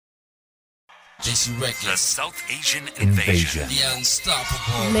JC Records. The South Asian Invasion. The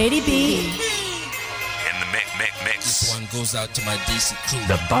Unstoppable. Lady B. In the mix. This one goes out to my DC crew.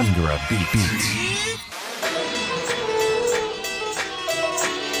 The Bhangra Beats.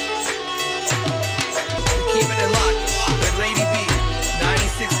 Keeping it locked with Lady B,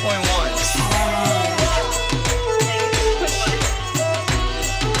 96.1.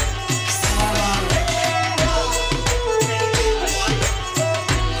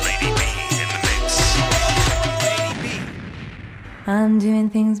 I'm doing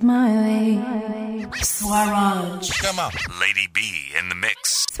things my way. Swaraj. Come on. Lady B in the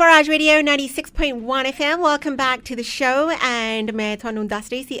mix. Swaraj Radio 96.1 FM. Welcome back to the show. And मैं ਤੁਹਾਨੂੰ ਦੱਸ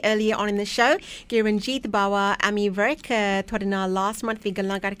ਰਹੀ ਸੀ earlier on in the show ਕਿ Ranjit Bawa Ammy work ਤੁਹਾਡੇ ਨਾਲ last month ਵੀ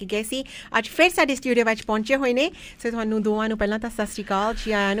ਗੱਲਾਂ ਕਰਕੇ ਗਏ ਸੀ. ਅੱਜ ਫਿਰ ਸਾਡੇ ਸਟੂਡੀਓ ਵਿੱਚ ਪਹੁੰਚੇ ਹੋਏ ਨੇ. ਸੋ ਤੁਹਾਨੂੰ ਦੋਵਾਂ ਨੂੰ ਪਹਿਲਾਂ ਤਾਂ ਸਤਿ ਸ਼੍ਰੀ ਅਕਾਲ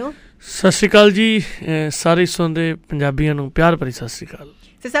ਜੀ ਆਇਆਂ ਨੂੰ. ਸਤਿ ਸ਼੍ਰੀ ਅਕਾਲ ਜੀ ਸਾਰੇ ਸੁਣਦੇ ਪੰਜਾਬੀਆਂ ਨੂੰ ਪਿਆਰ ਭਰੀ ਸਤਿ ਸ਼੍ਰੀ ਅਕਾਲ.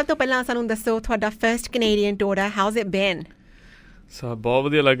 ਸੋ ਸਭ ਤੋਂ ਪਹਿਲਾਂ ਸਾਨੂੰ ਦੱਸੋ ਤੁਹਾਡਾ ਫਰਸਟ ਕੈਨੇਡੀਅਨ ਟੂਰ ਹੈ. ਹਾਊਜ਼ ਇਟ ਬੀਨ? ਬਹੁਤ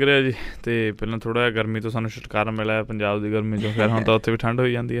ਵਧੀਆ ਲੱਗ ਰਿਹਾ ਜੀ. ਅਤੇ ਪਹਿਲਾਂ ਥੋੜ੍ਹਾ ਜਿਹਾ ਗਰਮੀ ਤੋਂ ਸਾਨੂੰ ਛੁਟਕਾਰਾ ਮਿਲਿਆ ਪੰਜਾਬ ਦੀ ਗਰਮੀ ਤੋਂ. ਫਿਰ ਹੁਣ ਤਾਂ ਉੱਥੇ ਵੀ ਠੰਡ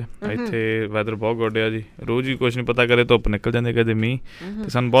ਹੋਈ ਜਾਂਦੀ ਹੈ. ਇੱਥੇ ਵੈਦਰ ਬਹੁਤ ਗੁੱਡ ਆ ਜੀ. ਰੋਜ਼ ਹੀ ਕੁਛ ਨਹੀਂ ਪਤਾ ਕਦੇ ਧੁੱਪ ਨਿਕਲ ਜਾਂਦੀ ਕਦੇ ਮੀਂਹ. ਅਤੇ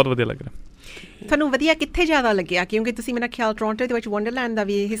ਸਾਨੂੰ ਬਹੁਤ ਵਧੀਆ ਲੱਗ ਰਿਹਾ. ਤੁਹਾਨੂੰ ਵਧੀਆ ਕਿੱਥੇ ਜ਼ਿਆਦਾ ਲੱਗਿਆ? ਕਿਉਂਕਿ ਤੁਸੀਂ ਮੇਰਾ ਖਿਆਲ ਟੋਰਾਂਟੋ ਦੇ ਵਿੱਚ ਵੰਡਰਲੈਂਡ ਦਾ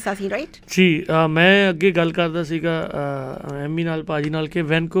ਵੀ ਹਿੱਸਾ ਸੀ, ਰਾਈਟ? ਜੀ ਮੈਂ ਅੱਗੇ ਗੱਲ ਕਰਦਾ ਸੀਗਾ ਐਮੀ ਨਾਲ ਭਾਜੀ ਨਾਲ ਕਿ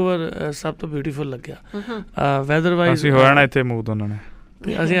ਵੈਨਕੂਵਰ ਸਭ ਤੋਂ ਬਿਊਟੀਫੁਲ ਲੱਗਿਆ ਵੈਦਰ ਵਾਈਜ਼. ਅਸੀਂ ਹੋ ਜਾਣਾ ਇੱਥੇ ਮੂਵ ਉਹਨਾਂ ਨੇ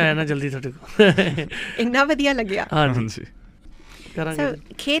ਅਤੇ ਅਸੀਂ ਆਇਆ ਨਾ ਜਲਦੀ ਤੁਹਾਡੇ ਕੋਲ. ਇੰਨਾ ਵਧੀਆ ਲੱਗਿਆ. ਹਾਂਜੀ ਸੋ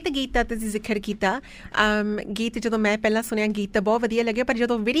ਖੇਤ ਗੀਤ ਦਾ ਤੁਸੀਂ ਜ਼ਿਕਰ ਕੀਤਾ. ਗੀਤ ਜਦੋਂ ਮੈਂ ਪਹਿਲਾਂ ਸੁਣਿਆ ਗੀਤ ਤਾਂ ਬਹੁਤ ਵਧੀਆ ਲੱਗਿਆ, ਪਰ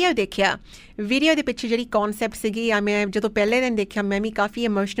ਜਦੋਂ ਵੀਡੀਓ ਦੇਖਿਆ ਵੀਡੀਓ ਦੇ ਪਿੱਛੇ ਜਿਹੜੀ ਕੌਨਸੈਪਟ ਸੀਗੀ ਮੈਂ ਜਦੋਂ ਪਹਿਲੇ ਦਿਨ ਦੇਖਿਆ ਮੈਂ ਵੀ ਕਾਫੀ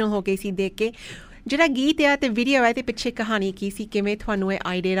ਇਮੋਸ਼ਨਲ ਹੋ ਗਈ ਸੀ ਦੇਖ ਕੇ. ਜਿਹੜਾ ਗੀਤ ਆ ਅਤੇ ਵੀਡੀਓ ਹੈ ਤੇ ਪਿੱਛੇ ਕਹਾਣੀ ਕੀ ਸੀ? ਕਿਵੇਂ ਤੁਹਾਨੂੰ ਇਹ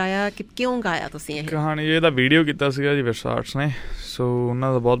ਆਈਡੀਆ ਆਇਆ ਕਿ ਕਿਉਂ ਗਾਇਆ ਤੁਸੀਂ ਇਹ ਕਹਾਣੀ? ਇਹਦਾ ਵੀਡੀਓ ਕੀਤਾ ਸੀਗਾ ਜੀ ਵਿਰਸਾਰਟਸ ਨੇ. ਸੋ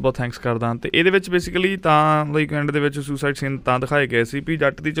ਉਹਨਾਂ ਦਾ ਬਹੁਤ ਬਹੁਤ ਥੈਂਕਸ ਕਰਦਾ. ਅਤੇ ਇਹਦੇ ਵਿੱਚ ਬੇਸਿਕਲੀ ਤਾਂ ਲਾਈਕ ਐਂਡ ਦੇ ਵਿੱਚ ਸੁਸਾਈਡ ਸੀਨ ਤਾਂ ਦਿਖਾਏ ਗਏ ਸੀ ਵੀ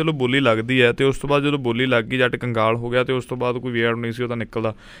ਜੱਟ ਦੀ ਚਲੋ ਬੋਲੀ ਲੱਗਦੀ ਹੈ ਅਤੇ ਉਸ ਤੋਂ ਬਾਅਦ ਜਦੋਂ ਬੋਲੀ ਲੱਗ ਗਈ ਜੱਟ ਕੰਗਾਲ ਹੋ ਗਿਆ ਅਤੇ ਉਸ ਤੋਂ ਬਾਅਦ ਕੋਈ ਵੇਅਰ ਨਹੀਂ ਸੀ ਉਹਦਾ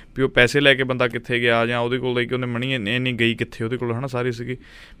ਨਿਕਲਦਾ ਵੀ ਉਹ ਪੈਸੇ ਲੈ ਕੇ ਬੰਦਾ ਕਿੱਥੇ ਗਿਆ ਜਾਂ ਉਹਦੇ ਕੋਲ ਲਾਈਕ ਉਹਨੇ ਮਨੀ ਇੰਨੀ ਗਈ ਕਿੱਥੇ ਉਹਦੇ ਕੋਲ ਹੈ ਨਾ ਸਾਰੀ ਸੀਗੀ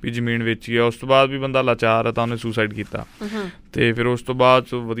ਵੀ ਜ਼ਮੀਨ ਵੇਚੀ ਆ. ਉਸ ਤੋਂ ਬਾਅਦ ਵੀ ਬੰਦਾ ਲਾਚਾਰ ਹੈ ਤਾਂ ਉਹਨੇ ਸੁਸਾਈਡ ਕੀਤਾ. ਅਤੇ ਫਿਰ ਉਸ ਤੋਂ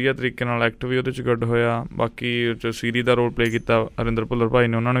ਬਾਅਦ ਵਧੀਆ ਤਰੀਕੇ ਨਾਲ ਐਕਟ ਵੀ ਉਹਦੇ 'ਚ ਗੁੱਡ ਹੋਇਆ. ਬਾਕੀ ਉਹ 'ਚ ਸੀਰੀ ਦਾ ਰੋਲ ਪਲੇ ਕੀਤਾ ਅਰਿੰਦਰ ਭੁੱਲਰ ਭਾਈ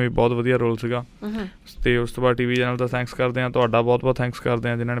ਨੇ, ਉਹਨਾਂ ਨੇ ਵੀ ਬਹੁਤ ਵਧੀਆ ਰੋਲ ਸੀਗਾ. ਅਤੇ ਉਸ ਤੋਂ ਬਾਅਦ TV ਚੈਨਲ ਦਾ ਥੈਂਕਸ ਕਰਦੇ ਹਾਂ. ਤੁਹਾਡਾ ਬਹੁਤ ਬਹੁਤ ਥੈਂਕਸ ਕਰਦੇ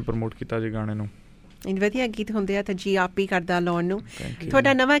ਹਾਂ ਜਿਨ੍ਹਾਂ ਨੇ ਪ੍ਰਮੋਟ ਕੀਤਾ ਜੀ ਗਾਣੇ ਨੂੰ. ਵਧੀਆ ਗੀਤ ਹੁੰਦੇ ਆ ਤਾਂ ਜੀ ਆਪ ਹੀ ਕਰਦਾ ਲਾਉਣ ਨੂੰ.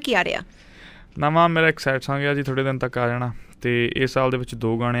 ਤੁਹਾਡਾ ਨਵਾਂ ਕੀ ਆ ਰਿਹਾ? ਨਵਾਂ ਮੇਰਾ ਇੱਕ ਸੈਡ ਸੌਂਗ ਆ ਜੀ, ਥੋੜ੍ਹੇ ਦਿਨ ਤੱਕ ਆ ਜਾਣਾ. ਅਤੇ ਇਸ ਸਾਲ ਦੇ ਵਿੱਚ 2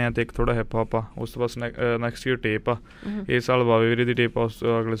 ਗਾਣੇ ਆ ਅਤੇ ਇੱਕ ਥੋੜ੍ਹਾ ਹਿਪ ਹੋਪ ਆ. ਉਸ ਤੋਂ ਬਾਅਦ ਨੈਕਸਟ ਈਅਰ ਟੇਪ ਆ. ਇਸ ਸਾਲ ਬਾਵੇ ਵੀਰੇ ਦੀ ਟੇਪ ਆ. ਉਸ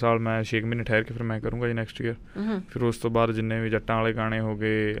ਅਗਲੇ ਸਾਲ ਮੈਂ 6 ਮਹੀਨੇ ਠਹਿਰ ਕੇ ਫਿਰ ਮੈਂ ਕਰੂੰਗਾ ਜੀ ਨੈਕਸਟ ਈਅਰ. ਫਿਰ ਉਸ ਤੋਂ ਬਾਅਦ ਜਿੰਨੇ ਵੀ ਜੱਟਾਂ ਵਾਲੇ ਗਾਣੇ ਹੋ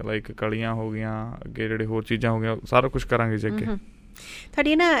ਗਏ ਲਾਈਕ ਕਲੀਆਂ ਹੋ ਗਈਆਂ ਅੱਗੇ ਜਿਹੜੇ ਹੋਰ ਚੀਜ਼ਾਂ ਹੋ ਗਈਆਂ ਸਾਰਾ ਕੁਛ ਕਰਾਂਗੇ ਜੀ ਅੱਗੇ.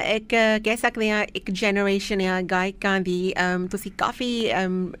 ਤੁਹਾਡੀ ਨਾ ਇੱਕ ਕਹਿ ਸਕਦੇ ਹਾਂ ਇੱਕ ਜਨਰੇਸ਼ਨ ਆ ਗਾਇਕਾਂ ਦੀ. ਤੁਸੀਂ ਕਾਫੀ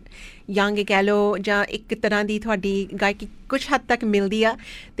ਯੰਗ ਕਹਿ ਲਓ ਜਾਂ ਇੱਕ ਤਰ੍ਹਾਂ ਦੀ ਤੁਹਾਡੀ ਗਾਇਕੀ ਕੁਛ ਹੱਦ ਤੱਕ ਮਿਲਦੀ ਆ.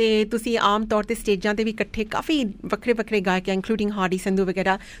 ਅਤੇ ਤੁਸੀਂ ਆਮ ਤੌਰ 'ਤੇ ਸਟੇਜਾਂ 'ਤੇ ਵੀ ਇਕੱਠੇ ਕਾਫੀ ਵੱਖਰੇ ਵੱਖਰੇ ਗਾਇਕ ਆ ਇੰਕਲੂਡਿੰਗ ਹਾਰਡੀ ਸੰਧੂ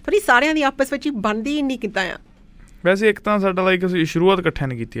ਵਗੈਰਾ. ਤੁਹਾਡੀ ਸਾਰਿਆਂ ਦੀ ਆਪਸ ਵਿੱਚ ਹੀ ਬਣਦੀ ਇੰਨੀ ਕਿੱਦਾਂ ਆ? ਵੈਸੇ ਇੱਕ ਤਾਂ ਸਾਡਾ ਲਾਈਕ ਅਸੀਂ ਸ਼ੁਰੂਆਤ ਇਕੱਠਿਆਂ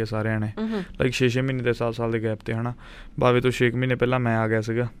ਨੇ ਕੀਤੀ ਹੈ ਸਾਰਿਆਂ ਨੇ ਲਾਈਕ 6 ਮਹੀਨੇ ਦੇ 7 ਸਾਲ ਦੇ ਗੈਪ 'ਤੇ ਹੈ ਨਾ. ਬਾਵੇ ਤੋਂ 6 ਮਹੀਨੇ ਪਹਿਲਾਂ ਮੈਂ ਆ ਗਿਆ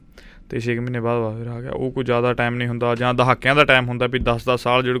ਸੀਗਾ ਅਤੇ 6 ਮਹੀਨੇ ਬਾਅਦ ਬਾਵੇ ਆ ਗਿਆ. ਉਹ ਕੋਈ ਜ਼ਿਆਦਾ ਟਾਈਮ ਨਹੀਂ ਹੁੰਦਾ ਜਾਂ ਦਹਾਕਿਆਂ ਦਾ ਟਾਈਮ ਹੁੰਦਾ ਵੀ 10-10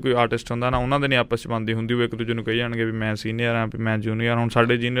 ਸਾਲ ਜਿਹੜੇ ਕੋਈ ਆਰਟਿਸਟ ਹੁੰਦਾ ਨਾ ਉਹਨਾਂ ਦੇ ਨਹੀਂ ਆਪਸ 'ਚ ਬਣਦੀ ਹੁੰਦੀ. ਉਹ ਇੱਕ ਦੂਜੇ ਨੂੰ ਕਹੀ ਜਾਣਗੇ ਵੀ ਮੈਂ ਸੀਨੀਅਰ ਹਾਂ ਵੀ ਮੈਂ ਜੂਨੀਅਰ. ਹੁਣ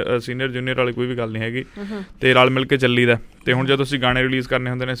ਸਾਡੇ ਸੀਨੀਅਰ ਜੂਨੀਅਰ ਵਾਲੀ ਕੋਈ ਵੀ ਗੱਲ ਨਹੀਂ ਹੈਗੀ ਅਤੇ ਰਲ ਮਿਲ ਕੇ ਚੱਲੀ ਦਾ. ਅਤੇ ਹੁਣ ਜਦੋਂ ਅਸੀਂ ਗਾਣੇ ਰਿਲੀਜ਼ ਕਰਨੇ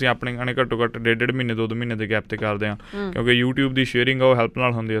ਹੁੰਦੇ ਨੇ ਅਸੀਂ ਆਪਣੇ ਗਾਣੇ ਘੱਟੋ ਘੱਟ 1.5 ਮਹੀਨੇ 2 ਮਹੀਨੇ ਦੇ ਗੈਪ 'ਤੇ ਕਰਦੇ ਹਾਂ ਕਿਉਂਕਿ YouTube ਦੀ ਸ਼ੇਅਰਿੰਗ ਉਹ ਹੈਲਪ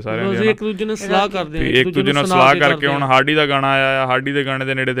ਨਾਲ ਹੁੰਦੀ ਹੈ ਸਾਰਿਆਂ ਦੀ. ਇੱਕ ਦੂਜੇ ਨਾਲ ਸਲਾਹ ਕਰਦੇ ਇੱਕ ਦੂਜੇ ਨਾਲ ਸਲਾਹ ਕਰਕੇ ਹੁਣ ਹਾਰਡੀ ਦਾ ਗਾਣਾ ਆਇਆ. ਹਾਰਡੀ ਦੇ ਗਾਣੇ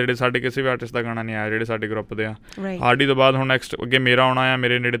ਦੇ ਨੇੜੇ ਤੇੜੇ ਸਾਡੇ ਕਿਸੇ ਵੀ ਆਰਟਿਸਟ ਦਾ ਗਾਣਾ ਨਹੀਂ ਆਇਆ ਜਿਹੜੇ ਸਾਡੇ ਗਰੁੱਪ ਦੇ ਆ. ਹਾਰਡੀ ਤੋਂ ਬਾਅਦ ਹੁਣ ਨੈਕਸਟ ਅੱਗੇ ਮੇਰਾ ਆਉਣਾ ਆ.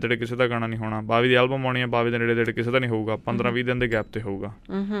 ਮੇਰੇ ਨੇੜੇ ਤੇੜੇ ਕਿਸੇ ਦਾ ਗਾਣਾ ਨਹੀਂ ਹੋਣਾ. ਬਾਵੇ ਦੀ ਐਲਬਮ ਆਉਣੀ ਆ. ਬਾਵੇ ਦੇ ਨੇੜੇ ਤੇੜੇ ਕਿਸੇ ਦਾ ਨਹੀਂ ਹੋਊਗਾ. 15-20 ਦਿਨ ਦੇ ਗੈਪ 'ਤੇ ਹੋਊਗਾ.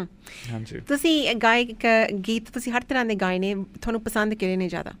 ਹਾਂਜੀ. ਤੁਸੀਂ ਗਾਇਕ ਗੀਤ ਤੁਸੀਂ ਹਰ ਤਰ੍ਹਾਂ ਦੇ ਗਾਏ ਨੇ, ਤੁਹਾਨੂੰ ਪਸੰਦ ਕਿਹੜੇ ਨੇ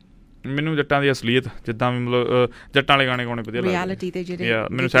ਜ਼ਿਆਦਾ? ਮੈਨੂੰ ਜੱਟਾਂ ਦੀ ਅਸਲੀਅਤ ਜਿੱਦਾਂ ਵੀ ਮਤਲਬ ਜੱਟਾਂ ਵਾਲੇ ਗਾਣੇ ਗਾਉਣੇ ਵਧੀਆ ਲੱਗਦੇ.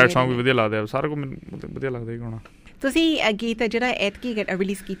 ਮੈਨੂੰ ਸੈਡ ਸੌਂਗ ਵੀ ਵਧੀਆ ਲੱਗਦੇ ਆ. ਸਾਰਾ ਕੁਝ ਮੈਨੂੰ ਵਧੀਆ ਲੱਗਦਾ ਹੀ ਗਾਉਣਾ. ਤੁਸੀਂ ਗੀਤ ਜਿਹੜਾ ਐਤਕੀ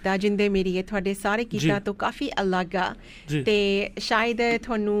ਰਿਲੀਜ਼ ਕੀਤਾ ਜਿੰਦੇ ਮੇਰੀ ਹੈ ਤੁਹਾਡੇ ਸਾਰੇ ਗੀਤਾਂ ਤੋਂ ਕਾਫੀ ਅਲੱਗ ਆ ਅਤੇ ਸ਼ਾਇਦ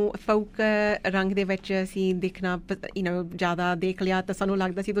ਤੁਹਾਨੂੰ ਫੋਕ ਰੰਗ ਦੇ ਵਿੱਚ ਅਸੀਂ ਦੇਖਣਾ ਜ਼ਿਆਦਾ ਦੇਖ ਲਿਆ ਤਾਂ ਸਾਨੂੰ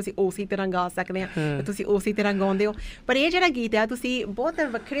ਲੱਗਦਾ ਸੀ ਤੁਸੀਂ ਉਸੇ ਤਰ੍ਹਾਂ ਗਾ ਸਕਦੇ ਹਾਂ, ਤੁਸੀਂ ਉਸੇ ਤਰ੍ਹਾਂ ਗਾਉਂਦੇ ਹੋ. ਪਰ ਇਹ ਜਿਹੜਾ ਗੀਤ ਆ ਤੁਸੀਂ ਬਹੁਤ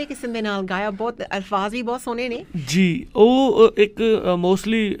ਵੱਖਰੇ ਕਿਸਮ ਦੇ ਨਾਲ ਗਾਇਆ. ਬਹੁਤ ਅਲਫਾਜ਼ ਵੀ ਬਹੁਤ ਸੋਹਣੇ ਨੇ ਜੀ. ਉਹ ਇੱਕ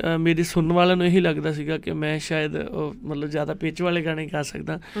ਮੋਸਟਲੀ ਮੇਰੇ ਸੁਣਨ ਵਾਲਿਆਂ ਨੂੰ ਇਹੀ ਲੱਗਦਾ ਸੀਗਾ ਕਿ ਮੈਂ ਸ਼ਾਇਦ ਮਤਲਬ ਜ਼ਿਆਦਾ ਪਿੱਚ ਵਾਲੇ ਗਾਣੇ ਗਾ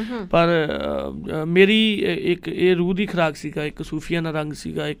ਸਕਦਾ, ਪਰ ਮੇਰੀ ਇੱਕ ਇਹ ਰੂਹ ਦੀ ਖੁਰਾਕ ਸੀਗਾ. ਇੱਕ ਸੂਫੀਆਨਾ ਰੰਗ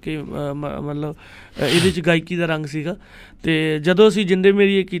ਸੀਗਾ, ਇੱਕ ਮਤਲਬ ਇਹਦੇ 'ਚ ਗਾਇਕੀ ਦਾ ਰੰਗ ਸੀਗਾ. ਅਤੇ ਜਦੋਂ ਅਸੀਂ ਜਿੰਦੇ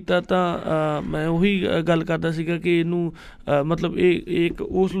ਮੇਰੀ ਇਹ ਕੀਤਾ ਤਾਂ ਮੈਂ ਉਹੀ ਗੱਲ ਕਰਦਾ ਸੀਗਾ ਕਿ ਇਹਨੂੰ ਮਤਲਬ ਇਹ ਇੱਕ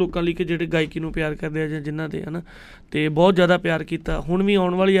ਉਸ ਲੋਕਾਂ ਲਈ ਕਿ ਜਿਹੜੇ ਗਾਇਕੀ ਨੂੰ ਪਿਆਰ ਕਰਦੇ ਆ ਜਾਂ ਜਿਨ੍ਹਾਂ ਦੇ ਹੈ ਨਾ, ਅਤੇ ਬਹੁਤ ਜ਼ਿਆਦਾ ਪਿਆਰ ਕੀਤਾ. ਹੁਣ ਵੀ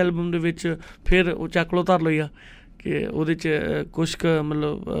ਆਉਣ ਵਾਲੀ ਐਲਬਮ ਦੇ ਵਿੱਚ ਫਿਰ ਉਹ ਚੱਕ ਲਓ ਧਰ ਲਓ ਆ ਕਿ ਉਹਦੇ 'ਚ ਕੁਛ ਕੁ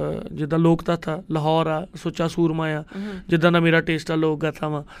ਮਤਲਬ ਜਿੱਦਾਂ ਲੋਕ ਤੱਥ ਆ, ਲਾਹੌਰ ਆ, ਸੁੱਚਾ ਸੂਰਮਾ ਆ, ਜਿੱਦਾਂ ਦਾ ਮੇਰਾ ਟੇਸਟ ਆ ਲੋਕ ਗਾਥਾ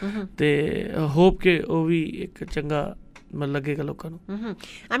ਵਾ, ਅਤੇ ਹੋਪ ਕਿ ਉਹ ਵੀ ਇੱਕ ਚੰਗਾ ਮਤਲਬ ਲੱਗੇਗਾ ਲੋਕਾਂ ਨੂੰ।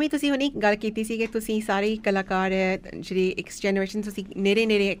 ਐਮੀ ਤੁਸੀਂ ਹੁਣੇ ਗੱਲ ਕੀਤੀ ਸੀ ਕਿ ਤੁਸੀਂ ਸਾਰੇ ਕਲਾਕਾਰ ਜਿਹੜੇ ਇੱਕ ਜਨਰੇਸ਼ਨ ਤੁਸੀਂ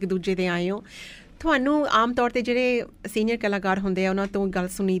ਨੇੜੇ ਇੱਕ ਦੂਜੇ ਦੇ ਆਏ ਹੋ। ਤੁਹਾਨੂੰ ਆਮ ਤੌਰ 'ਤੇ ਜਿਹੜੇ ਸੀਨੀਅਰ ਕਲਾਕਾਰ ਹੁੰਦੇ ਆ ਉਹਨਾਂ ਤੋਂ ਗੱਲ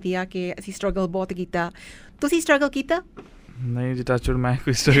ਸੁਣੀ ਦੀ ਆ ਕਿ ਅਸੀਂ ਸਟਰਗਲ ਬਹੁਤ ਕੀਤਾ। ਤੁਸੀਂ ਸਟਰਗਲ ਕੀਤਾ? ਨਹੀਂ ਜੀ, ਟੱਚਵੁੱਡ ਮੈਂ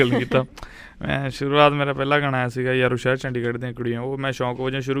ਕੋਈ ਸਟਰਗਲ ਨਹੀਂ ਕੀਤਾ। ਮੈਂ ਸ਼ੁਰੂਆਤ ਮੇਰਾ ਪਹਿਲਾ ਗਾਣਾ ਆਇਆ ਸੀਗਾ ਯਾਰੋ ਸ਼ਹਿਰ ਚੰਡੀਗੜ੍ਹ ਦੀਆਂ ਕੁੜੀਆਂ, ਉਹ ਮੈਂ ਸ਼ੌਂਕ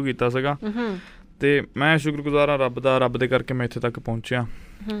ਵਜੋਂ ਸ਼ੁਰੂ ਕੀਤਾ ਸੀਗਾ, ਅਤੇ ਮੈਂ ਸ਼ੁਕਰਗੁਜ਼ਾਰ ਹਾਂ ਰੱਬ ਦੇ ਕਰਕੇ ਮੈਂ ਇੱਥੇ ਤੱਕ ਪਹੁੰਚਿਆ।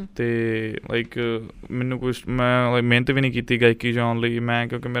 ਅਤੇ ਲਾਈਕ ਮੈਨੂੰ ਕੋਈ ਮੈਂ ਮਿਹਨਤ ਵੀ ਨਹੀਂ ਕੀਤੀ ਗਾਇਕੀ 'ਚ ਆਉਣ ਲਈ, ਮੈਂ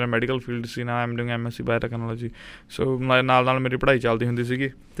ਕਿਉਂਕਿ ਮੇਰਾ ਮੈਡੀਕਲ ਫੀਲਡ ਸੀ ਨਾ, am doing MSc biotechnology, so ਨਾਲ ਮੇਰੀ ਪੜ੍ਹਾਈ ਚੱਲਦੀ ਹੁੰਦੀ ਸੀਗੀ,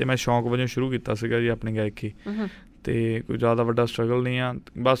 ਅਤੇ ਮੈਂ ਸ਼ੌਂਕ ਵਜੋਂ ਸ਼ੁਰੂ ਕੀਤਾ ਸੀਗਾ ਜੀ ਆਪਣੀ ਗਾਇਕੀ। ਅਤੇ ਕੋਈ ਜ਼ਿਆਦਾ ਵੱਡਾ ਸਟਰਗਲ ਨਹੀਂ ਆ,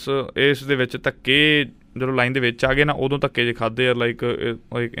 ਬਸ ਇਸ ਦੇ ਵਿੱਚ ਧੱਕੇ ਜਦੋਂ ਲਾਈਨ ਦੇ ਵਿੱਚ ਆ ਗਏ ਨਾ, ਉਦੋਂ ਧੱਕੇ ਜੇ ਖਾਧੇ ਆ। ਲਾਈਕ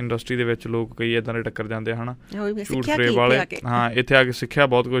ਇੰਡਸਟਰੀ ਦੇ ਵਿੱਚ ਲੋਕ ਕਈ ਇੱਦਾਂ ਦੇ ਟੱਕਰ ਜਾਂਦੇ ਆ, ਹੈ ਨਾ, ਝੂਠ ਫਰੇਬ ਵਾਲੇ। ਹਾਂ, ਇੱਥੇ ਆ ਕੇ ਸਿੱਖਿਆ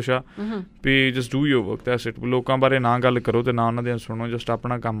ਬਹੁਤ ਕੁਛ ਆ ਵੀ just do your work, that's it. ਲੋਕਾਂ ਬਾਰੇ ਨਾ ਗੱਲ ਕਰੋ ਅਤੇ ਨਾ ਉਹਨਾਂ ਦੀਆਂ ਸੁਣੋ, ਜਸਟ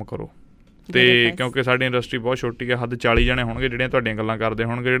ਆਪਣਾ ਕੰਮ ਕਰੋ। ਅਤੇ ਕਿਉਂਕਿ ਸਾਡੀ ਇੰਡਸਟਰੀ ਬਹੁਤ ਛੋਟੀ ਹੈ, ਹੱਦ 40 ਜਣੇ ਹੋਣਗੇ ਜਿਹੜੀਆਂ ਤੁਹਾਡੀਆਂ ਗੱਲਾਂ ਕਰਦੇ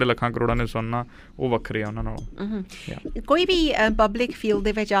ਹੋਣਗੇ, ਜਿਹੜੇ ਲੱਖਾਂ ਕਰੋੜਾਂ ਨੇ ਸੁਣਨਾ ਉਹ ਵੱਖਰੇ ਆ ਉਹਨਾਂ ਨਾਲੋਂ। ਕੋਈ ਵੀ ਪਬਲਿਕ ਫੀਲਡ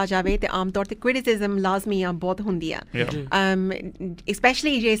ਦੇ ਵਿੱਚ ਆ ਜਾਵੇ ਅਤੇ ਆਮ ਤੌਰ 'ਤੇ ਕ੍ਰਿਟਿਸਿਜ਼ਮ ਲਾਜ਼ਮੀ ਆ ਬਹੁਤ ਹੁੰਦੀ ਆ,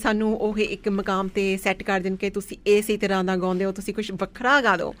 ਸਪੈਸ਼ਲੀ ਜੇ ਸਾਨੂੰ ਉਹ ਇੱਕ ਮੁਕਾਮ 'ਤੇ ਸੈੱਟ ਕਰ ਦੇਣ ਕਿ ਤੁਸੀਂ ਇਸੇ ਤਰ੍ਹਾਂ ਦਾ ਗਾਉਂਦੇ ਹੋ, ਤੁਸੀਂ ਕੁਛ ਵੱਖਰਾ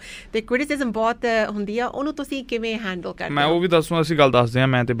ਗਾ ਦਿਓ, ਅਤੇ ਕ੍ਰਿਟਿਸਿਜ਼ਮ ਬਹੁਤ ਹੁੰਦੀ ਆ, ਉਹਨੂੰ ਤੁਸੀਂ ਕਿਵੇਂ ਹੈਂਡਲ ਕਰਦੇ? ਮੈਂ ਉਹ ਵੀ ਦੱਸੂ, ਅਸੀਂ ਗੱਲ ਦੱਸਦੇ ਹਾਂ,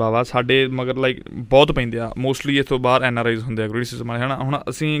 ਮੈਂ ਅਤੇ ਬਾਵਾ ਸਾਡੇ ਮਗਰ ਲਾਈਕ ਬਹੁਤ ਪੈਂਦੇ ਆ, ਮੋਸਟਲੀ ਇੱਥੋਂ ਬਾਹਰ NRIs ਹੁੰਦੇ ਆ ਕ੍ਰਿਟਿਸਿਜ਼ਮ ਵਾਲੇ, ਹੈ ਨਾ। ਹੁਣ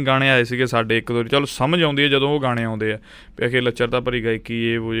ਅਸੀਂ ਗਾਣੇ ਆਏ ਸੀਗੇ ਸਾਡੇ ਇੱਕ ਦੋ, ਚਲੋ ਸਮਝ ਆਉਂਦੀ ਹੈ ਜਦੋਂ ਉਹ ਗਾਣੇ ਆਉਂਦੇ ਆ ਵੀ ਅਖੇ ਲੱਚਰਤਾ ਭਰੀ ਗਾਇਕੀ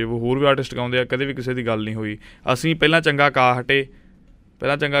ਇਹ ਉਹ ਹੋਰ ਵੀ ਆਰਟਿਸਟ ਗਾਉਂਦੇ ਆ, ਕਦੇ ਵੀ ਕਿਸੇ ਦੀ ਗੱਲ ਨਹੀਂ ਹੋਈ। ਅਸੀਂ ਪਹਿਲਾਂ ਚੰਗਾ ਗਾ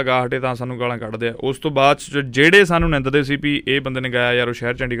ਹਟੇ ਤਾਂ ਸਾਨੂੰ ਗਾਲਾਂ ਕੱਢਦੇ ਆ। ਉਸ ਤੋਂ ਬਾਅਦ ਜਿਹੜੇ ਸਾਨੂੰ ਨਿੰਦਦੇ ਸੀ ਵੀ ਇਹ ਬੰਦੇ ਨੇ ਗਾਇਆ ਯਾਰ ਉਹ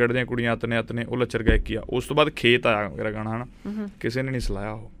ਸ਼ਹਿਰ ਚੰਡੀਗੜ੍ਹ ਦੀਆਂ ਕੁੜੀਆਂ ਅਤਨੇ ਉਹ ਲੱਚਰ ਗਾਇਕੀ ਆ, ਉਸ ਤੋਂ ਬਾਅਦ ਖੇਤ ਆਇਆ ਮੇਰਾ ਗਾਣਾ, ਹੈ ਨਾ, ਕਿਸੇ ਨੇ ਨਹੀਂ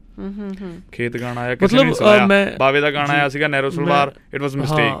ਸਲਾਇਆ। ਉਹ ਖੇਤ ਗਾਣਾ ਆਇਆ, ਕਿਸੇ ਨੇ ਸਲਾਇਆ। ਬਾਵੇ ਦਾ ਗਾਣਾ ਆਇਆ ਸੀਗਾ narrow salwar, it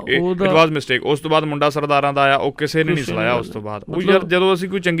was mistake. ਉਸ ਤੋਂ ਬਾਅਦ ਮੁੰਡਾ ਸਰਦਾਰਾਂ ਦਾ ਆਇਆ, ਉਹ ਕਿਸੇ ਨੇ ਨਹੀਂ ਸਲਾਇਆ। ਉਸ ਤੋਂ ਬਾਅਦ ਉਹ ਯਾਰ ਜਦੋਂ ਅਸੀਂ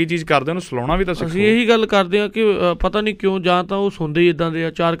ਕੋਈ ਚੰਗੀ ਚੀਜ਼ ਕਰਦੇ ਉਹਨੂੰ ਸਲਾਉਣਾ ਵੀ ਤਾਂ ਸਿੱਖੋ। ਅਸੀਂ ਇਹੀ ਗੱਲ ਕਰਦੇ ਹਾਂ ਕਿ ਪਤਾ ਨਹੀਂ ਕਿਉਂ, ਜਾਂ ਤਾਂ ਉਹ ਸੁਣਦੇ ਹੀ ਇੱਦਾਂ ਦੇ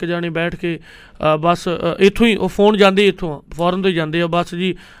ਆ, 4 ਜਾਣੇ ਬੈਠ ਕੇ ਬਸ ਇੱਥੋਂ ਹੀ ਉਹ ਫੋਨ ਜਾਂਦੇ, ਇੱਥੋਂ ਫੋਰਨ ਤੋਂ ਹੀ ਜਾਂਦੇ ਆ, ਬਸ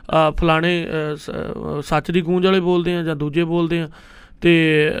ਜੀ ਫਲਾਣੇ ਸੱਚ ਦੀ ਗੂੰਜ ਵਾਲੇ ਬੋਲਦੇ ਆ ਜਾਂ ਦੂਜੇ ਬੋਲਦੇ ਆ,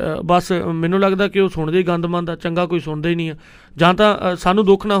 ਅਤੇ ਬਸ ਮੈਨੂੰ ਲੱਗਦਾ ਕਿ ਉਹ ਸੁਣਦੇ ਹੀ ਗੰਦ ਮੰਦ ਆ, ਚੰਗਾ ਕੋਈ ਸੁਣਦਾ ਹੀ ਨਹੀਂ ਆ। ਜਾਂ ਤਾਂ ਸਾਨੂੰ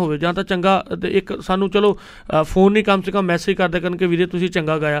ਦੁੱਖ ਨਾ ਹੋਵੇ, ਜਾਂ ਤਾਂ ਚੰਗਾ ਇੱਕ ਸਾਨੂੰ ਚਲੋ ਫੋਨ ਨਹੀਂ ਕਮ ਸੇ ਕਮ ਮੈਸੇਜ ਕਰਦੇ ਕਰਨ ਕਿ ਵੀਰੇ ਤੁਸੀਂ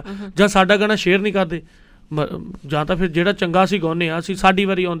ਚੰਗਾ ਗਾਇਆ, ਜਾਂ ਸਾਡਾ ਗਾਣਾ ਸ਼ੇਅਰ ਨਹੀਂ ਕਰਦੇ, ਜਾਂ ਤਾਂ ਫਿਰ ਜਿਹੜਾ ਚੰਗਾ ਅਸੀਂ ਗਾਉਂਦੇ ਹਾਂ, ਅਸੀਂ ਸਾਡੀ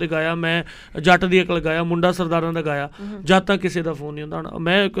ਵਾਰੀ ਆਉਂਦੇ ਗਾਇਆ, ਮੈਂ ਜੱਟ ਦੀ ਅਕਲ ਗਾਇਆ, ਮੁੰਡਾ ਸਰਦਾਰਾਂ ਦਾ ਗਾਇਆ, ਜਦ ਤੱਕ ਕਿਸੇ ਦਾ ਫੋਨ ਨਹੀਂ ਹੁੰਦਾ ਨਾ।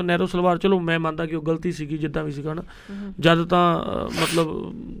 ਮੈਂ ਇੱਕ ਨੈਰੋ ਸਲਵਾਰ, ਚਲੋ ਮੈਂ ਮੰਨਦਾ ਕਿ ਉਹ ਗਲਤੀ ਸੀਗੀ ਜਿੱਦਾਂ ਵੀ ਸੀਗਾ ਨਾ, ਜਦ ਤਾਂ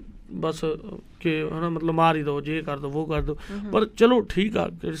ਮਤਲਬ ਬਸ ਕਿ ਹੈ ਨਾ, ਮਤਲਬ ਮਾਰ ਹੀ ਦਿਓ, ਜੇ ਕਰ ਦਿਓ ਉਹ ਕਰ ਦਿਓ, ਪਰ ਚਲੋ ਠੀਕ ਆ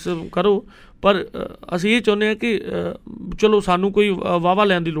ਕਰੋ, ਪਰ ਅਸੀਂ ਇਹ ਚਾਹੁੰਦੇ ਹਾਂ ਕਿ ਚਲੋ ਸਾਨੂੰ ਕੋਈ ਵਾਹਵਾ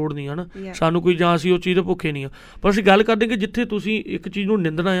ਲੈਣ ਦੀ ਲੋੜ ਨਹੀਂ ਹੈ ਨਾ, ਸਾਨੂੰ ਕੋਈ, ਜਾਂ ਅਸੀਂ ਉਹ ਚੀਜ਼ ਦੇ ਭੁੱਖੇ ਨਹੀਂ ਆ, ਪਰ ਅਸੀਂ ਗੱਲ ਕਰਦੇ ਕਿ ਜਿੱਥੇ ਤੁਸੀਂ ਇੱਕ ਚੀਜ਼ ਨੂੰ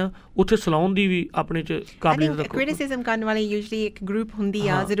ਨਿੰਦਣਾ ਆ ਉੱਥੇ ਸਲਾਉਣ ਦੀ ਵੀ ਆਪਣੇ 'ਚ ਕਾਬਲੀਅਤ ਰੱਖੋ। ਕ੍ਰਿਟਿਸਿਜ਼ਮ ਕਰਨ ਵਾਲੀ ਯੂਜਲੀ ਇੱਕ ਗਰੁੱਪ ਹੁੰਦੀ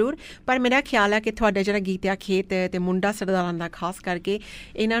ਆ ਜ਼ਰੂਰ, ਪਰ ਮੇਰਾ ਖਿਆਲ ਹੈ ਕਿ ਤੁਹਾਡਾ ਜਿਹੜਾ ਗੀਤ ਆ ਖੇਤ ਅਤੇ ਮੁੰਡਾ ਸਰਦਾਰਾਂ ਦਾ ਖਾਸ ਕਰਕੇ,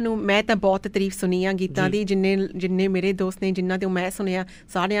 ਇਹਨਾਂ ਨੂੰ ਮੈਂ ਤਾਂ ਬਹੁਤ ਤਾਰੀਫ ਸੁਣੀ ਆ ਗੀਤਾਂ ਦੀ, ਜਿੰਨੇ ਮੇਰੇ ਦੋਸਤ ਨੇ ਜਿਨ੍ਹਾਂ ਤੋਂ ਮੈਂ ਸੁਣਿਆ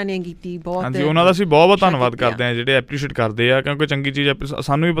ਸਾਰਿਆਂ ਨੇ ਗੀਤੀ ਬਹੁਤ। ਹਾਂਜੀ, ਉਹਨਾਂ ਦਾ ਅਸੀਂ ਬਹੁਤ ਧੰਨਵਾਦ ਕਰਦੇ ਹਾਂ ਜਿਹੜੇ ਐਪਰੀਸ਼ੀਏਟ ਕਰਦੇ ਆ, ਕਿਉਂਕਿ ਚੰਗੀ ਚੀਜ਼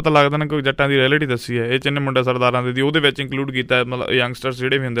ਸਾਨੂੰ ਵੀ ਪਤਾ ਲੱਗਦਾ ਨਾ, ਕੋਈ ਜੱਟਾਂ ਦੀ ਰਿਐਲਿਟੀ ਦੱਸੀ ਹੈ ਇਹ 'ਚ, ਇਹਨੇ ਮੁੰਡਾ ਸਰਦਾਰਾਂ ਦੀ ਉਹਦੇ ਵਿੱਚ ਇੰਕਲੂਡ ਕੀਤਾ, ਮਤਲਬ ਯੰਗਸਟਰਸ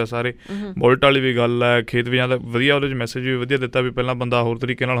ਜਿਹੜੇ ਵੀ ਹੁੰਦੇ ਆ ਸਾਰੇ, ਬੋਲਟ ਵਾਲੀ ਵੀ ਗੱਲ ਹੈ, ਖੇਤ ਵੀ ਜਾਂਦਾ ਵਧੀਆ, ਉਹਦੇ 'ਚ ਮੈਸੇਜ ਵੀ ਵਧੀਆ ਦਿੱਤਾ ਵੀ ਪਹਿਲਾਂ ਬੰਦਾ ਹੋਰ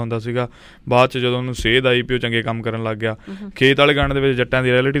ਤਰੀਕੇ ਨਾਲ ਹੁੰਦਾ ਸੀਗਾ, ਬਾਅਦ 'ਚ ਜਦੋਂ ਉਹਨੂੰ ਸੇਧ ਆਈ ਵੀ ਉਹ ਚੰਗੇ ਕੰਮ ਕਰਨ ਲੱਗ ਗਿਆ। ਖੇਤ ਵਾਲੇ ਗਾਣੇ ਦੇ ਵਿੱਚ ਜੱਟਾਂ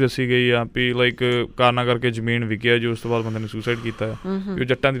ਦੀ ਰਿਐਲਿਟੀ ਦੱਸੀ ਗਈ ਆ ਵੀ ਲਾਈਕ ਕਾਰਨਾਂ ਕਰਕੇ ਜ਼ਮੀਨ ਵਿਕਿਆ ਜੀ, ਉਸ ਤੋਂ ਬਾਅਦ ਬੰਦੇ ਨੇ ਸੁਸਾਈਡ ਕੀਤਾ ਆ, ਵੀ ਉਹ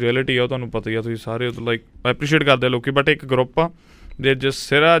ਜੱਟਾਂ ਦੀ ਰਿਐਲਿਟੀ ਆ, ਉਹ ਤੁਹਾਨੂੰ ਪਤਾ ਹੀ ਆ, ਤੁਸੀਂ ਸਾਰੇ ਲਾਈਕ ਐਪਰੀਸ਼ੀਏਟ ਕਰਦੇ ਲੋਕ, ਬਟ ਇੱਕ ਗਰੁੱਪ ਆ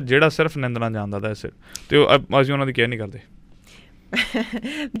ਜਿਹੜਾ ਸਿਰਫ ਨਿੰਦਣਾ ਜਾਣਦਾ ਦਾ ਸਿਰ, ਅਤੇ ਉਹ ਅਸੀਂ ਉਹਨਾਂ ਦੀ ਕੇਅਰ ਨਹੀਂ ਕਰਦੇ।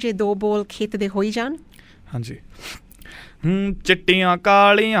 ਜੇ ਦੋ ਬੋਲ ਖੇਤ ਦੇ ਹੋਈ ਜਾਣ। ਹਾਂਜੀ। ਚਿੱਟੀਆਂ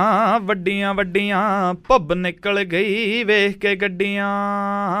ਕਾਲੀਆਂ ਵੱਡੀਆਂ ਵੱਡੀਆਂ ਭੁੱਬ ਨਿਕਲ ਗਈ ਵੇਖ ਕੇ ਗੱਡੀਆਂ,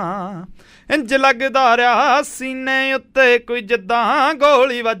 ਇੰਝ ਲੱਗਦਾ ਰਿਹਾ ਸੀਨੇ ਉੱਤੇ ਕੋਈ ਜਿੱਦਾਂ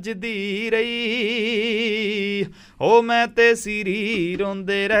ਗੋਲੀ ਵੱਜਦੀ ਰਹੀ, ਉਹ ਮੈਂ ਤੇ ਸੀਰੀ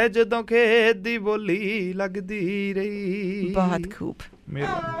ਰੋਂਦੇ ਰਹਿ ਜਦੋਂ ਖੇਤ ਦੀ ਬੋਲੀ ਲੱਗਦੀ ਰਹੀ। ਬਹੁਤ ਖੂਬ।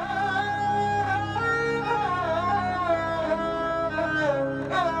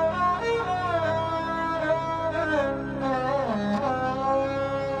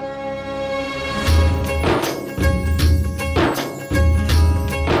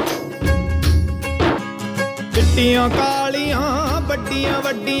 ਚਿੱਟੀਆਂ ਕਾਲੀਆਂ ਵੱਡੀਆਂ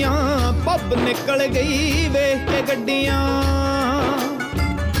ਵੱਡੀਆਂ ਭੁੱਬ ਨਿਕਲ ਗਈ ਵੇਖ ਕੇ ਗੱਡੀਆਂ,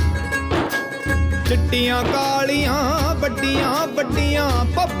 ਚਿੱਟੀਆਂ ਕਾਲੀਆਂ ਵੱਡੀਆਂ ਵੱਡੀਆਂ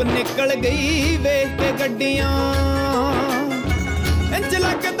ਭੁੱਬ ਨਿਕਲ ਗਈ ਵੇਖ ਕੇ ਗੱਡੀਆਂ, ਇੰਝ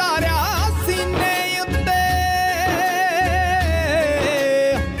ਲੱਗਦਾ ਰਿਹਾ ਸੀਨੇ ਉੱਤੇ,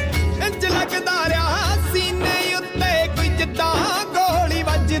 ਇੰਝ ਲੱਗਦਾ ਰਿਹਾ ਸੀਨੇ ਉੱਤੇ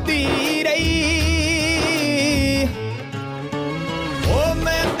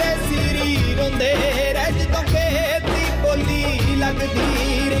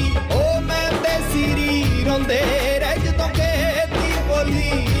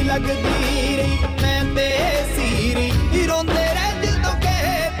ਲੱਗਦੀ ਰਹੀ ਮੈਂ ਤੇ ਸੀਰੀ ਰੋਂਦੇ ਰਹਿ ਜਦੋਂ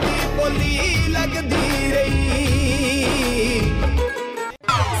ਕਹਿਤੀ ਬੋਲੀ ਲੱਗਦੀ ਰਹੀ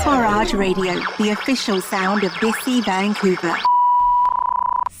Swaraj Radio, the official sound of Bissy, Vancouver.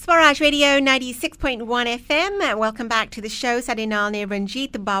 Swaraj Radio 96.1 FM. Welcome back to the show. ਸਾਡੇ ਨਾਲ ਨੇ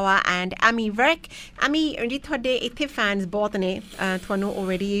Ranjit Bawa and Ammy Virk. Ammy, Ranjit, ਤੁਹਾਡੇ ਇੱਥੇ ਫੈਨਸ ਬਹੁਤ ਨੇ, ਤੁਹਾਨੂੰ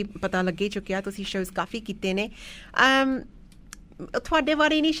already ਪਤਾ ਲੱਗੇ ਚੁੱਕਿਆ, ਤੁਸੀਂ ਸ਼ੋਜ਼ ਕਾਫੀ ਕੀਤੇ ਨੇ। ਤੁਹਾਡੇ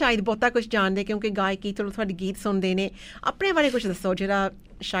ਬਾਰੇ ਨਹੀਂ ਸ਼ਾਇਦ ਬਹੁਤਾ ਕੁਝ ਜਾਣਦੇ ਕਿਉਂਕਿ ਗਾਇਕੀ ਚਲੋ ਤੁਹਾਡੇ ਗੀਤ ਸੁਣਦੇ ਨੇ, ਆਪਣੇ ਬਾਰੇ ਕੁਝ ਦੱਸੋ ਜਿਹੜਾ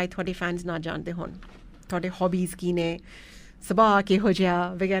ਸ਼ਾਇਦ ਤੁਹਾਡੇ ਫੈਨਸ ਨਾ ਜਾਣਦੇ ਹੋਣ। ਤੁਹਾਡੇ ਹੌਬੀਜ਼ ਕੀ ਨੇ, ਸੁਭਾਅ ਕਿਹੋ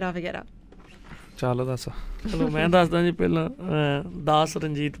ਜਿਹਾ ਵਗੈਰਾ ਵਗੈਰਾ। ਚਲੋ ਦੱਸ। ਚਲੋ ਮੈਂ ਦੱਸਦਾ ਜੀ ਪਹਿਲਾਂ। ਦਾਸ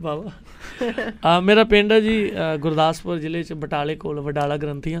ਰਣਜੀਤ ਬਾਵਾ ਮੇਰਾ ਪਿੰਡ ਹੈ ਜੀ, ਗੁਰਦਾਸਪੁਰ ਜ਼ਿਲ੍ਹੇ 'ਚ ਬਟਾਲੇ ਕੋਲ ਵਡਾਲਾ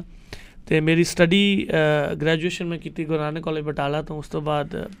ਗ੍ਰੰਥੀਆਂ। ਅਤੇ ਮੇਰੀ ਸਟੱਡੀ ਗ੍ਰੈਜੂਏਸ਼ਨ ਮੈਂ ਕੀਤੀ ਗੁਰੂ ਨਾਨਕ ਕਾਲਜ ਬਟਾਲਾ ਤੋਂ। ਉਸ ਤੋਂ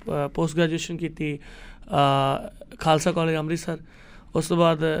ਬਾਅਦ ਪੋਸਟ ਗ੍ਰੈਜੂਏਸ਼ਨ ਕੀਤੀ ਖਾਲਸਾ ਕਾਲਜ ਅੰਮ੍ਰਿਤਸਰ। ਉਸ ਤੋਂ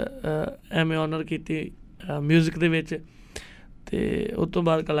ਬਾਅਦ ਐਮ ਏ ਔਨਰ ਕੀਤੀ ਮਿਊਜ਼ਿਕ ਦੇ ਵਿੱਚ, ਅਤੇ ਉਸ ਤੋਂ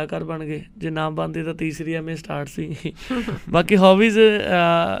ਬਾਅਦ ਕਲਾਕਾਰ ਬਣ ਗਏ। ਜੇ ਨਾ ਬਣਦੇ ਤਾਂ ਤੀਸਰੀ ਐਮ ਏ ਸਟਾਰਟ ਸੀ। ਬਾਕੀ ਹੌਬੀਜ਼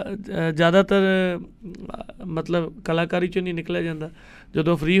ਜ਼ਿਆਦਾਤਰ ਮਤਲਬ ਕਲਾਕਾਰੀ 'ਚੋਂ ਨਹੀਂ ਨਿਕਲਿਆ ਜਾਂਦਾ।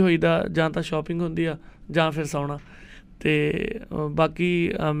 ਜਦੋਂ ਫਰੀ ਹੋਈਦਾ ਜਾਂ ਤਾਂ ਸ਼ੋਪਿੰਗ ਹੁੰਦੀ ਆ ਜਾਂ ਫਿਰ ਸੌਣਾ। ਅਤੇ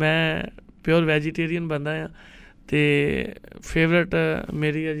ਬਾਕੀ ਮੈਂ ਪਿਓਰ ਵੈਜੀਟੇਰੀਅਨ ਬੰਦਾ ਹਾਂ ਅਤੇ ਫੇਵਰੇਟ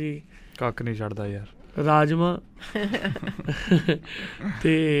ਮੇਰੀ ਆ ਜੀ ਕੱਖ ਨਹੀਂ ਛੱਡਦਾ ਯਾਰ, ਰਾਜਮਾਂ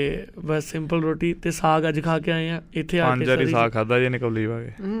ਅਤੇ ਬਸ ਸਿੰਪਲ ਰੋਟੀ ਅਤੇ ਸਾਗ ਅੱਜ ਖਾ ਕੇ ਆਏ ਹਾਂ ਇੱਥੇ ਆ ਕੇ। 5 ਵਾਰੀ ਸਾਗ ਖਾਧਾ ਜੀ ਨਿਕੌਲੀ ਵਾ ਕੇ।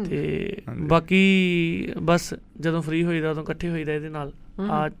 ਅਤੇ ਬਾਕੀ ਬਸ ਜਦੋਂ ਫਰੀ ਹੋਈਦਾ ਉਦੋਂ ਇਕੱਠੇ ਹੋਈਦਾ ਇਹਦੇ ਨਾਲ।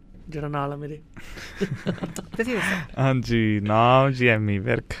 ਆ ਜਿਹੜਾ ਨਾਲ ਆ ਮੇਰੇ। ਹਾਂਜੀ, ਨਾਮ ਜੀ ਐਮੀ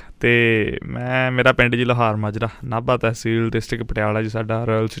ਵਿਰਕ ਅਤੇ ਮੇਰਾ ਪਿੰਡ ਜੀ ਲਾਹੌਰ ਮਾਜਰਾ, ਨਾਭਾ ਤਹਿਸੀਲ, ਡਿਸਟ੍ਰਿਕਟ ਪਟਿਆਲਾ ਜੀ ਸਾਡਾ,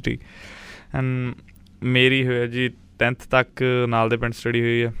 ਰਾਇਲ ਸਿਟੀ। ਐਂਡ ਮੇਰੀ ਹੋਇਆ ਜੀ 10th ਤੱਕ ਨਾਲ ਦੇ ਪਿੰਡ ਸਟੱਡੀ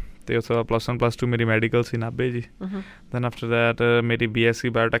ਹੋਈ ਆ, ਅਤੇ ਉਸ ਤੋਂ ਬਾਅਦ +1 +2 ਮੇਰੀ ਮੈਡੀਕਲ ਸੀ ਨਾਭੇ ਜੀ। ਦੈਨ ਆਫਟਰ ਦੈਟ ਮੇਰੀ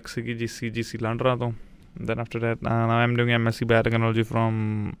BSc ਬਾਇਓਟੈਕ ਸੀਗੀ GC ਲਾਂਡਰਾ ਤੋਂ। Then after that I am doing MSc biotechnology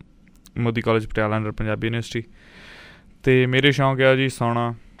from Modi college Patiala under Punjabi university. ਅਤੇ ਮੇਰੇ ਸ਼ੌਂਕ ਆ ਜੀ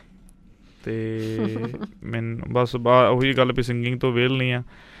ਸੌਣਾ, ਅਤੇ ਮੈਨੂੰ ਬਸ ਉਹੀ ਗੱਲ ਵੀ ਸਿੰਗਿੰਗ ਤੋਂ ਵੇਲ ਨਹੀਂ ਆ।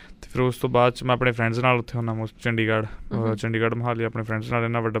 ਅਤੇ ਫਿਰ ਉਸ ਤੋਂ ਬਾਅਦ 'ਚ ਮੈਂ ਆਪਣੇ ਫਰੈਂਡਸ ਨਾਲ ਉੱਥੇ ਹੁੰਦਾ ਮੋਸਟ ਚੰਡੀਗੜ੍ਹ ਮੋਹਾਲੀ ਆਪਣੇ ਫਰੈਂਡਸ ਨਾਲ।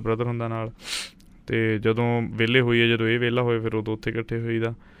 ਇਹਨਾਂ ਵੱਡਾ ਬ੍ਰਦਰ ਹੁੰਦਾ ਨਾਲ, ਅਤੇ ਜਦੋਂ ਵਿਹਲੇ ਹੋਈਏ, ਜਦੋਂ ਇਹ ਵਿਹਲਾ ਹੋਏ ਫਿਰ ਉਦੋਂ ਉੱਥੇ ਇਕੱਠੇ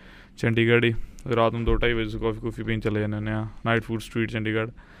ਹੋਈਦਾ ਚੰਡੀਗੜ੍ਹ ਹੀ। ਰਾਤ ਨੂੰ 2-2:30 ਵਜੇ ਕੌਫੀ ਪੀਣ ਚਲੇ ਜਾਂਦੇ ਹੁੰਦੇ ਹਾਂ ਨਾਈਟ ਫੂਡ ਸਟਰੀਟ ਚੰਡੀਗੜ੍ਹ।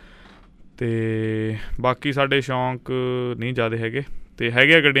 ਅਤੇ ਬਾਕੀ ਸਾਡੇ ਸ਼ੌਂਕ ਨਹੀਂ ਜ਼ਿਆਦਾ ਹੈਗੇ, ਅਤੇ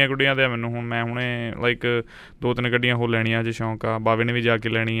ਹੈਗੇ ਆ ਗੱਡੀਆਂ ਗੁੱਡੀਆਂ ਦੇ ਮੈਨੂੰ। ਹੁਣ ਮੈਂ ਹੁਣੇ ਲਾਈਕ 2-3 ਗੱਡੀਆਂ ਹੋਰ ਲੈਣੀਆਂ ਜੇ ਸ਼ੌਂਕ ਆ। ਬਾਵੇ ਨੇ ਵੀ ਜਾ ਕੇ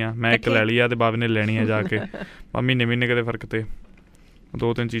ਲੈਣੀ ਆ, ਮੈਂ ਇੱਕ ਲੈ ਲਈ ਆ ਅਤੇ ਬਾਵੇ ਨੇ ਲੈਣੀ ਆ ਜਾ ਕੇ। ਮਹੀਨੇ ਕਦੇ ਫਰਕ 'ਤੇ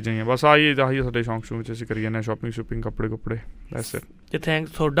 2-3 ਚੀਜ਼ਾਂ ਹੀ ਆ ਬਸ। ਆਹੀ ਸਾਡੇ ਸ਼ੌਂਕ ਸ਼ੌਂਕ 'ਚ ਅਸੀਂ ਕਰੀ ਜਾਂਦੇ ਹਾਂ, ਸ਼ੋਪਿੰਗ ਕੱਪੜੇ ਵੈਸੇ। ਅਤੇ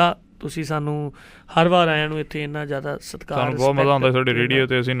ਥੈਂਕਸ ਤੁਹਾਡਾ, ਤੁਸੀਂ ਸਾਨੂੰ ਹਰ ਵਾਰ ਆਇਆਂ ਨੂੰ ਇੱਥੇ ਇੰਨਾ ਜ਼ਿਆਦਾ ਸਤਿਕਾਰ, ਸਾਨੂੰ ਬਹੁਤ ਮਜ਼ਾ ਆਉਂਦਾ ਤੁਹਾਡੀ ਰੇਡੀਓ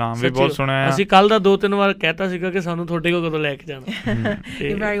 'ਤੇ। ਅਸੀਂ ਨਾਮ ਵੀ ਬਹੁਤ ਸੁਣਿਆ। ਅਸੀਂ ਕੱਲ੍ਹ ਦਾ 2-3 ਵਾਰ ਕਹਿਤਾ ਸੀਗਾ ਕਿ ਸਾਨੂੰ ਤੁਹਾਡੇ ਕੋਲ ਕਦੋਂ ਲੈ ਕੇ ਜਾਣਾ।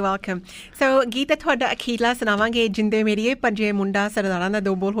 Very welcome. ਸੋ ਗੀਤ ਤੁਹਾਡਾ ਅਖੀਰਲਾ ਸੁਣਾਵਾਂਗੇ, ਜਿੰਦੇ ਮੇਰੀਏ ਪੰਜੇ ਮੁੰਡਾ ਸਰਦਾਰਾਂ ਦਾ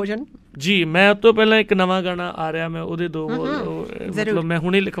 2 ਬੋਲ ਹੋ ਜਾਣ ਜੀ। ਮੈਂ ਉਸ ਤੋਂ ਪਹਿਲਾਂ ਇੱਕ ਨਵਾਂ ਗਾਣਾ ਆ ਰਿਹਾ, ਮੈਂ ਉਹਦੇ 2 ਬੋਲ ਮਤਲਬ ਮੈਂ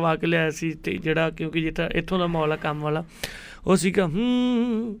ਹੁਣੇ ਲਿਖਵਾ ਕੇ ਲਿਆਇਆ ਸੀ। ਅਤੇ ਜਿਹੜਾ ਕਿਉਂਕਿ ਜਿੱਦਾਂ ਇੱਥੋਂ ਦਾ ਮਾਹੌਲ ਆ ਕੰਮ ਵਾਲਾ, ਉਹ ਸੀਗਾ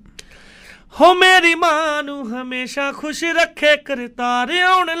ਹੋ ਮੇਰੀ ਮਾਂ ਨੂੰ ਹਮੇਸ਼ਾ ਖੁਸ਼ ਰੱਖੇ ਕਰਤਾਰ,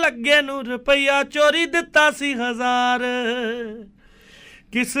 ਆਉਣ ਲੱਗੇ ਨੂੰ ਰੁਪਈਆ ਚੋਰੀ ਦਿੱਤਾ ਸੀ 1000।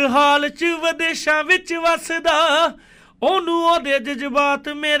 ਕਿਸ ਹਾਲ 'ਚ ਵਿਦੇਸ਼ਾਂ ਵਿੱਚ ਵੱਸਦਾ, ਉਹਨੂੰ ਉਹਦੇ ਜਜ਼ਬਾਤ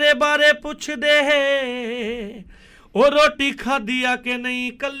ਮੇਰੇ ਬਾਰੇ ਪੁੱਛਦੇ। ਉਹ ਰੋਟੀ ਖਾਧੀ ਆ ਕਿ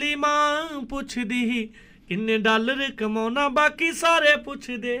ਨਹੀਂ ਕੱਲੀ ਮਾਂ ਪੁੱਛਦੀ, ਕਿੰਨੇ ਡਾਲਰ ਕਮਾਉਣਾ ਬਾਕੀ ਸਾਰੇ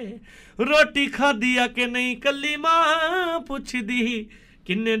ਪੁੱਛਦੇ। ਰੋਟੀ ਖਾਧੀ ਆ ਕਿ ਨਹੀਂ ਕੱਲੀ ਮਾਂ ਪੁੱਛਦੀ,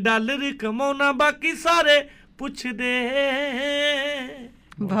 ਕਿੰਨੇ ਡਾਲਰ ਕਮਾਉਣਾ ਬਾਕੀ ਸਾਰੇ ਪੁੱਛਦੇ।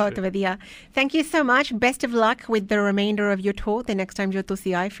 ਬਹੁਤ ਵਧੀਆ। Thank you so much. Best of luck with the reminder of your tour. ਤੇ ਨੈਕਸਟ ਟਾਈਮ ਜੋ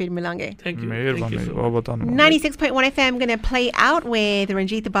ਤੁਸੀਂ ਆਏ ਫਿਰ ਮਿਲਾਂਗੇ। Thank you. 96.1 FM going to play out with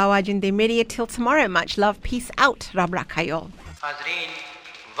Ranjit Bawa Jinde Media till tomorrow. Much love. Peace out. Rab rakhayo. ਹਾਜ਼ਰੀਨ,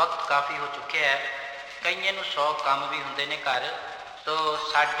 ਵਕਤ ਕਾਫੀ ਹੋ ਚੁੱਕਿਆ ਹੈ, ਕਈਆਂ ਨੂੰ 100 ਕੰਮ ਵੀ ਹੁੰਦੇ ਨੇ ਘਰ, ਸੋ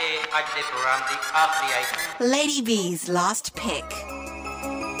ਸਾਡੇ ਅੱਜ ਦੇ ਪ੍ਰੋਗਰਾਮ ਦੀ ਆਖਰੀ item Lady B's last pick.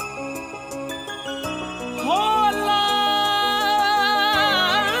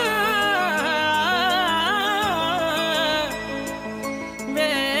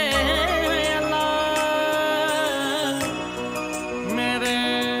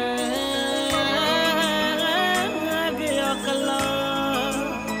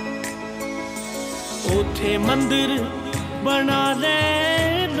 ਉੱਥੇ ਮੰਦਿਰ ਬਣਾ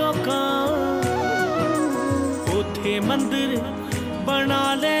ਲੈ ਲੋਕਾਂ, ਉੱਥੇ ਮੰਦਿਰ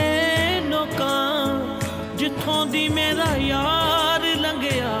ਬਣਾ ਲੈ ਲੋਕਾਂ, ਜਿੱਥੋਂ ਦੀ ਮੇਰਾ ਯਾਰ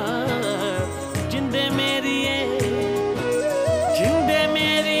ਲੰਘਿਆ। ਜਿੰਦੇ ਮੇਰੀਏ, ਜਿੰਦੇ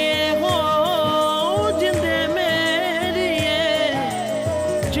ਮੇਰੀਏ ਹੋ, ਜਿੰਦੇ ਮੇਰੀਏ,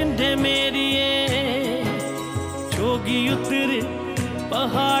 ਜਿੰਦੇ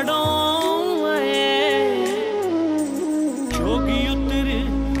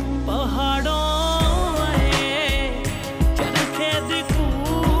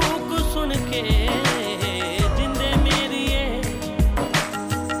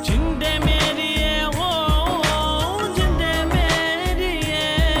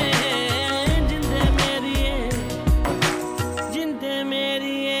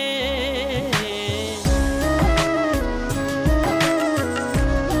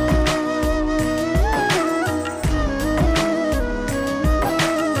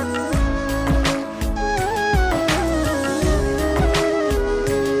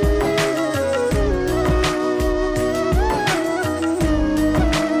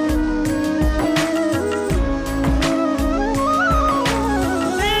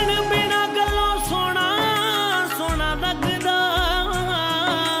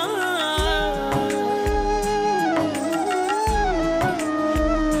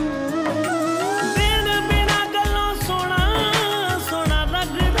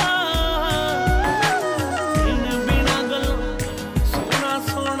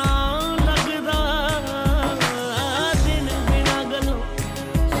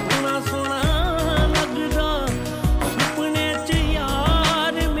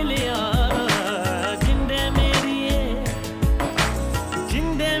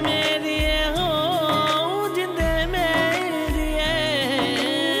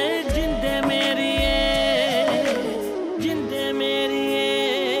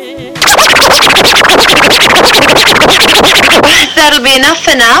That'll be enough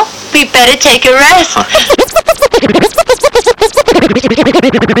for now. We better take a rest.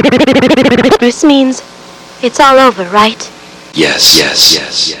 This means it's all over, right?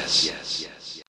 Yes.